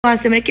I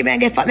say, I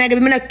get fat, I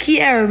don't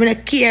care, I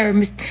don't care.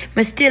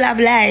 I still have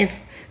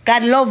life.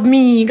 God love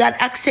me, God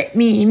accept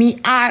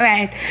me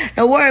alright.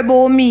 Don't worry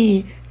about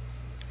me.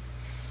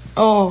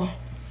 Oh.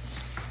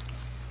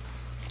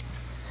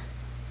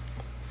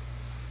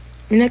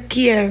 I don't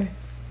care.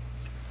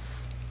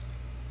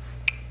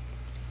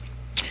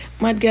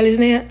 Mad girl is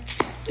not.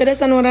 You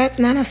just know that?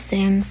 Not no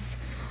sense.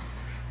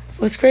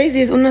 What's crazy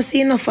is I don't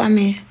see enough of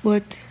me,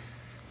 but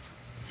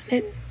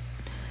and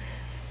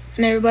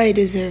everybody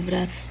deserves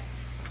that.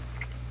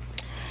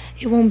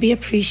 It won't be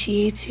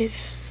appreciated.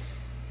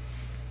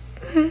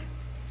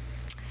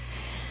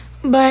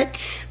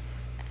 But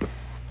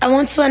I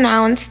want to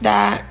announce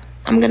that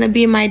I'm gonna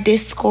be in my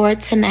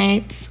Discord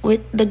tonight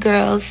with the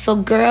girls. So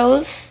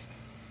girls,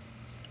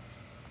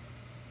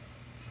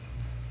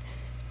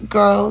 if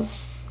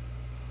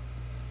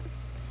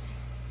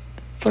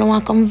you don't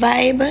want to come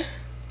vibe,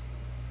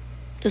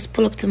 just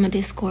pull up to my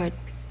Discord.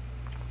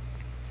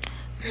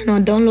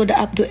 No, download the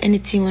app, do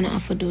anything you want to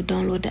have to do.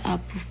 Download the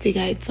app,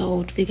 figure it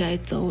out.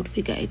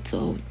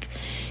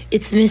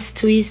 It's Miss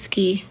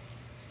Twisky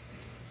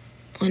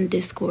on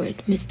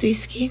Discord. Miss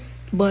Twisky.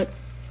 But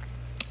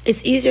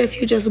it's easier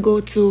if you just go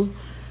to,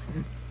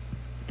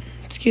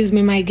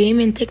 my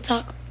gaming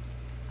TikTok,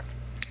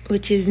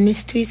 which is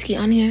Miss Twisky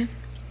on here.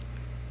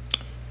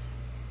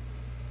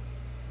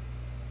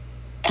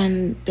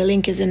 And the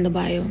link is in the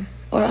bio.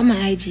 Or on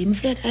my IG. I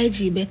feel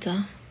IG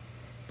better.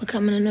 Because I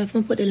don't know if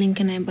I put the link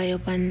in my bio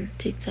on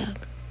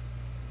TikTok.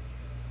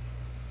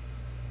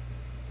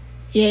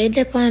 Yeah, it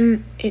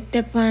depends IG.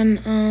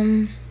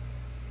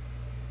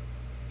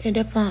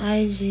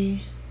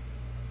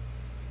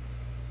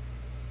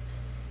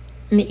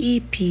 My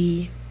EP.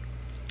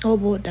 How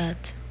about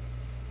that?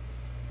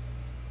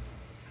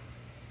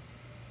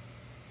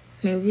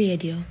 My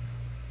radio.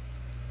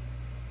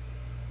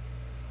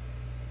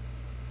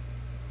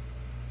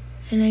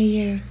 In a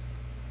year.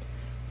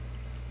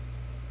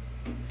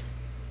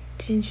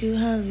 Did you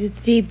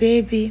have the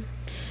baby?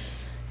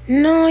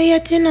 No,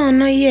 yet,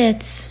 not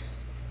yet.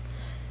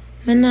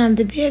 I don't have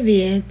the baby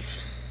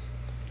yet.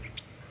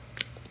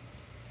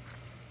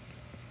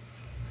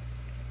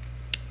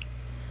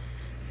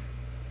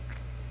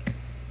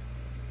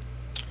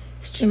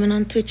 Streaming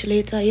on Twitch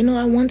later.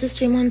 I want to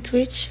stream on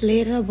Twitch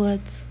later,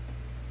 but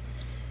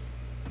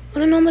I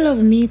don't know, I love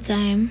me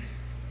time.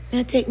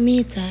 I take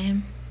me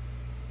time.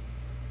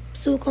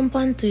 So come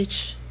on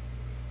Twitch.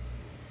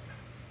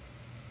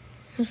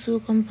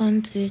 So come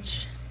on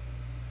Twitch.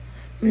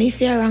 And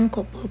if you rank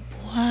up,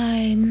 why?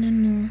 I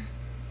don't know.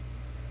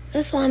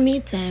 That's why me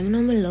time. I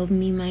love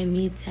me, my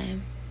me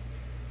time.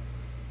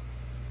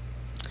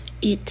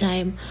 Eat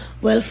time.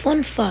 Well,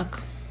 fun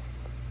fact.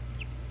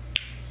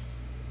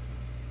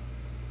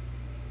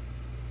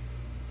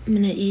 I'm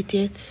gonna eat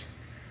it.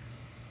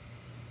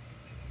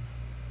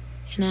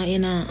 You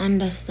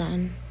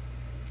understand?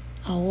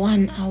 A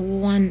one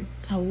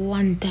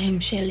time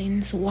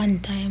shellings, one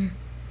time.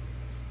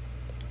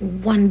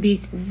 One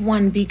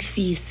big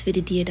feast for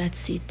the day,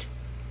 that's it.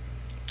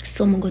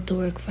 Some go to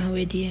work from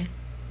where there.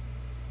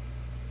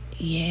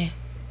 Yeah.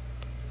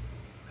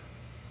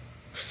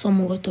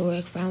 Some go to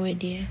work from where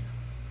there.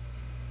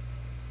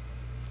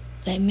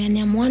 Like me and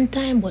them one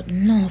time, but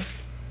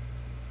enough.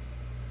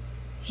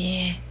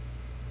 Yeah.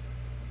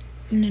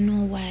 I don't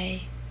know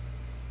why.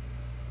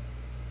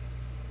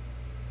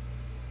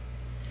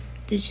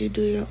 Did you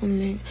do your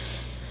own?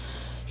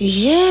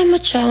 Yeah, I'm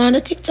try one of the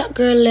TikTok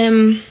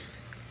girl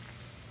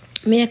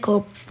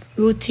makeup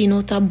routine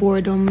out of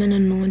boredom. I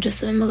don't know,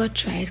 just I'm gonna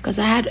try it because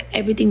I had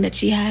everything that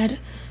she had,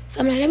 so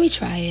I'm like, let me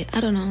try it.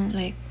 I don't know,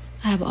 like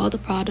I have all the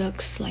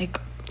products, like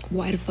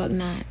why the fuck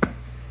not?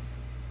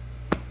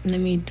 Let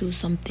me do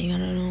something. I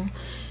don't know.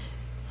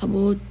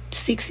 About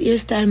 6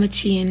 years time I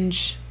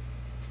change,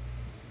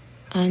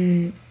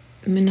 and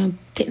I not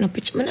take no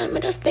picture. I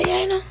just there,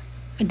 I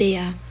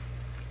there.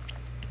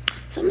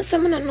 So I say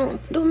I don't know,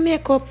 do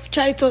makeup,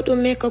 try it out, do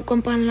makeup,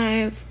 come on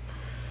live.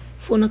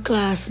 For no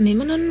class, me,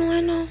 I don't know,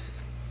 I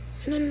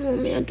don't know,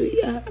 me, I do,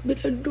 yeah,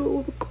 but I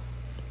do.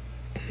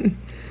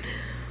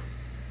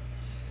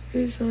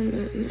 This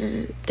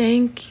one,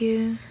 thank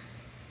you.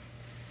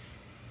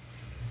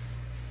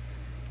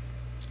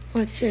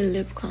 What's your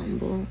lip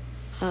combo?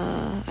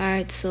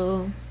 Alright,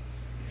 so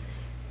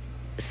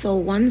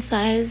one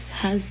size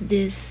has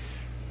this,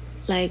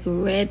 like,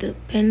 red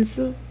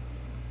pencil,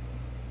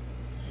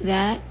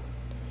 that,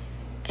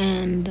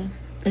 and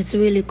it's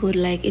really good.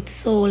 Like it's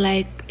so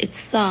like it's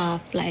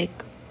soft, like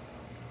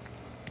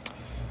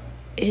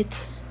it's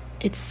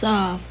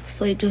soft,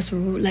 so it just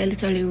like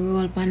literally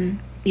roll up on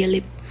your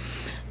lip,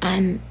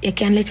 and you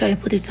can literally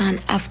put it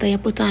on after you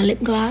put on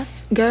lip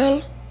gloss.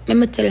 Girl, let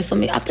me tell you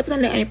something. After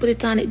putting it, you put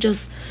it on, it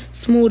just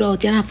smooth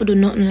out. You don't have to do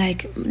nothing.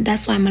 Like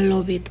that's why I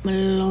love it. I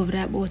love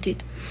that about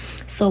it.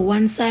 So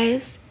one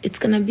size, it's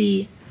gonna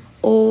be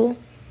O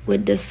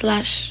with the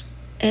slash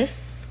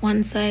S,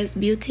 one size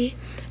beauty.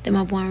 Them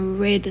have one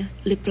red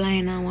lip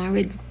liner, one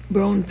red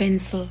brown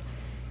pencil.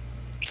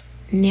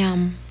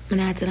 Nyam, I'm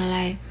not gonna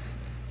lie.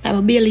 I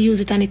will barely use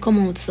it and it come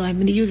out, so I'm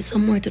gonna use it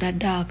some more to that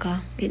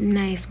darker. Get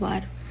nice,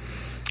 bad.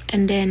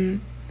 And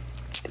then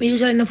I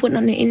usually not put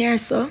nothing in here,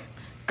 so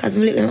because I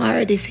leave them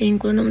already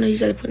think, I don't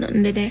usually put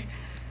nothing there,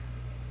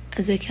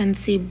 as you can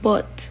see.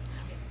 But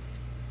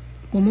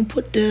when I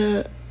put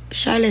the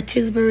Charlotte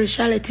Tilbury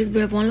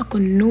one like a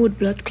nude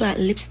blood clot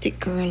lipstick,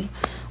 girl.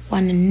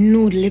 One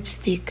nude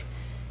lipstick.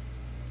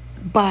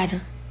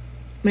 Bad.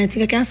 I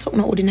think I can suck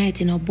no the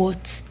night,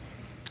 but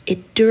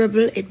it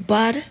durable, it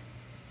bad.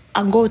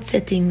 I go out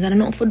settings. I don't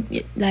know for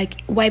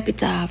like wipe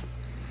it off.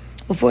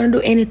 Before I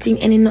do anything,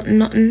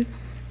 nothing,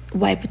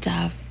 wipe it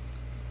off.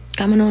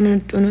 Come on,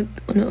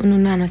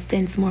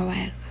 understand more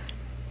while.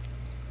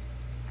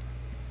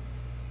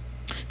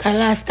 Cause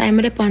last time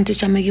I on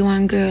Twitch, I make you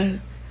one girl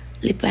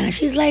lip liner.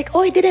 She's like,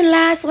 oh, it didn't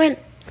last when.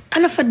 I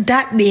not for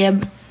that,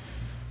 babe.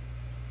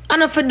 I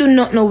not for do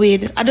nothing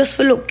with. I just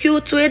for look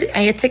cute with,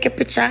 and you take a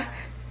picture,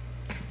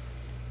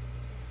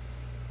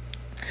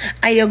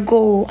 and you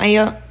go, and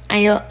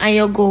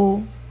you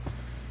go.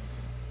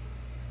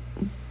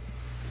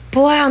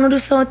 Boy, I don't do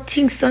some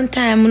things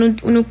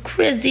sometimes. I'm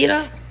crazy,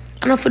 though.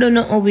 I don't do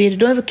nothing with.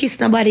 Don't ever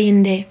kiss nobody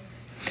in there.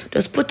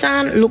 Just put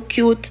on, look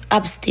cute,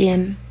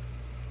 abstain.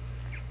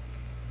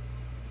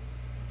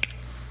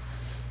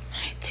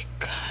 Mighty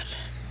God.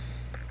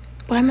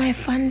 Why my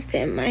fans,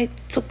 them, my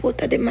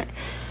supporter, them, my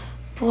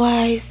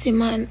boy, see,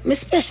 man. Me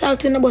special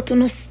to you, but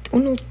me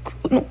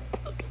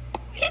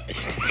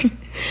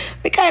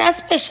kind of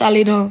special,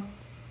 you know.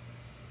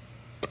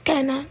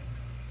 Kind of.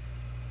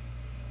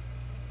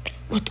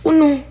 But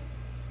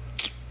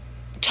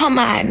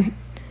man,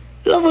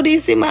 love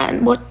this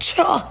man, but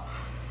so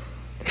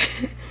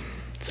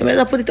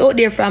I put it out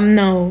there from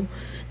now.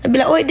 I'll be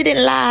like, oh, it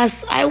didn't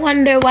last. I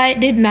wonder why it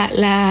did not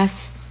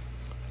last.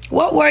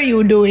 What were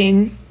you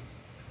doing?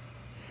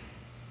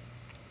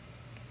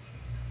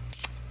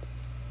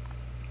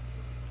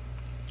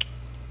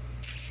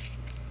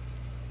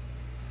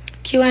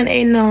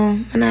 Q&A, no,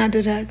 I'm not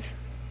do that.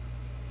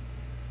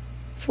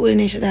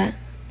 Foolish that.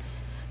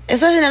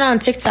 Especially not on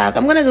TikTok.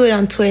 I'm gonna do it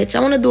on Twitch. I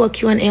wanna do a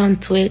Q&A on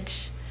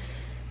Twitch.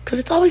 Cause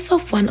it's always so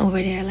fun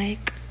over there.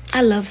 Like,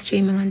 I love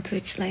streaming on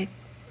Twitch. Like,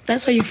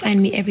 that's where you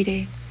find me every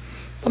day.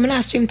 But I'm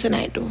not stream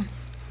tonight though.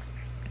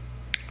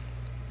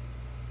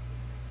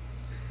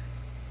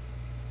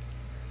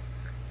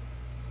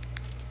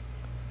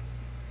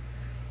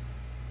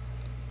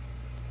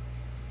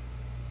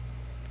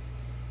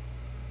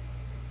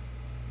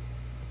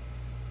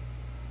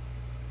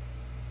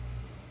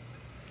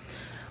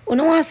 You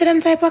don't want to see them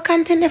type of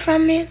content there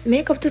from me?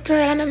 Makeup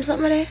tutorial and them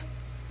something there?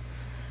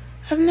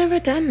 I've never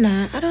done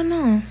that. I don't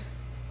know.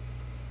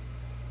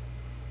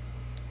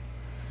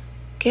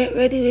 Get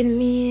ready with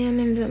me and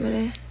them something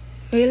there.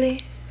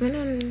 Really?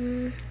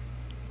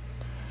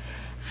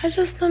 I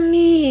just not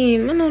me.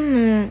 I don't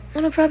know.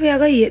 I don't probably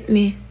gonna hate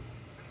me.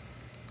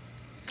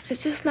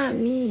 It's just not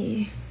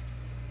me.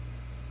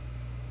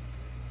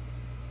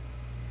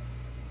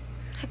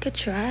 I could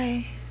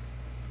try.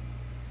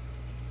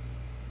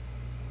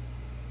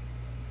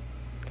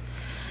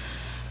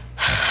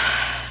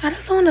 I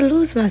just don't want to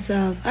lose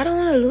myself. I don't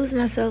want to lose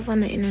myself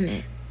on the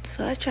internet.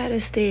 So I try to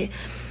stay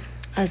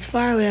as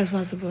far away as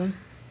possible.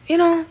 You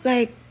know,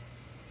 like,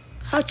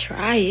 I'll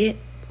try it.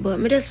 But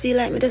I just feel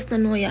like I just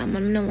don't know, yeah,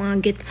 man. I don't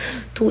want to get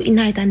too in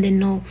it and then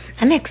know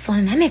the next one,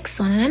 and the next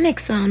one, and the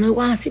next one. I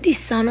want to see this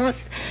sound.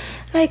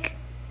 Like,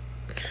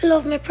 I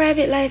love my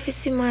private life, you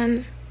see,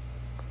 man.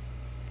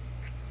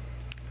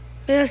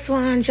 I just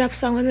want to drop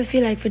song when I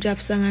feel like for drop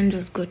song and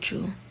just go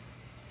through.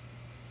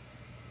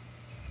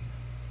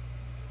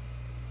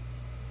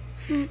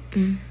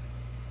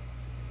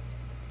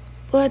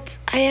 But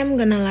I am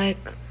gonna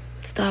like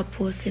start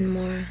posting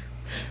more.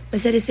 I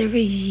said this every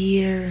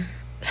year.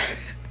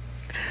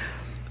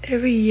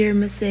 Every year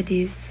I say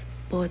this,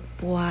 but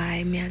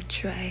boy, me I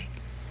try.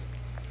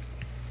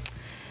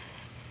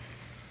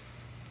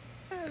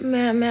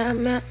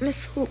 Me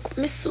so rich.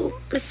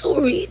 Me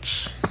so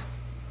rich.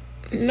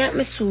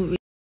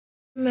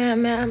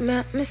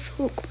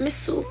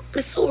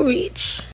 Me so rich.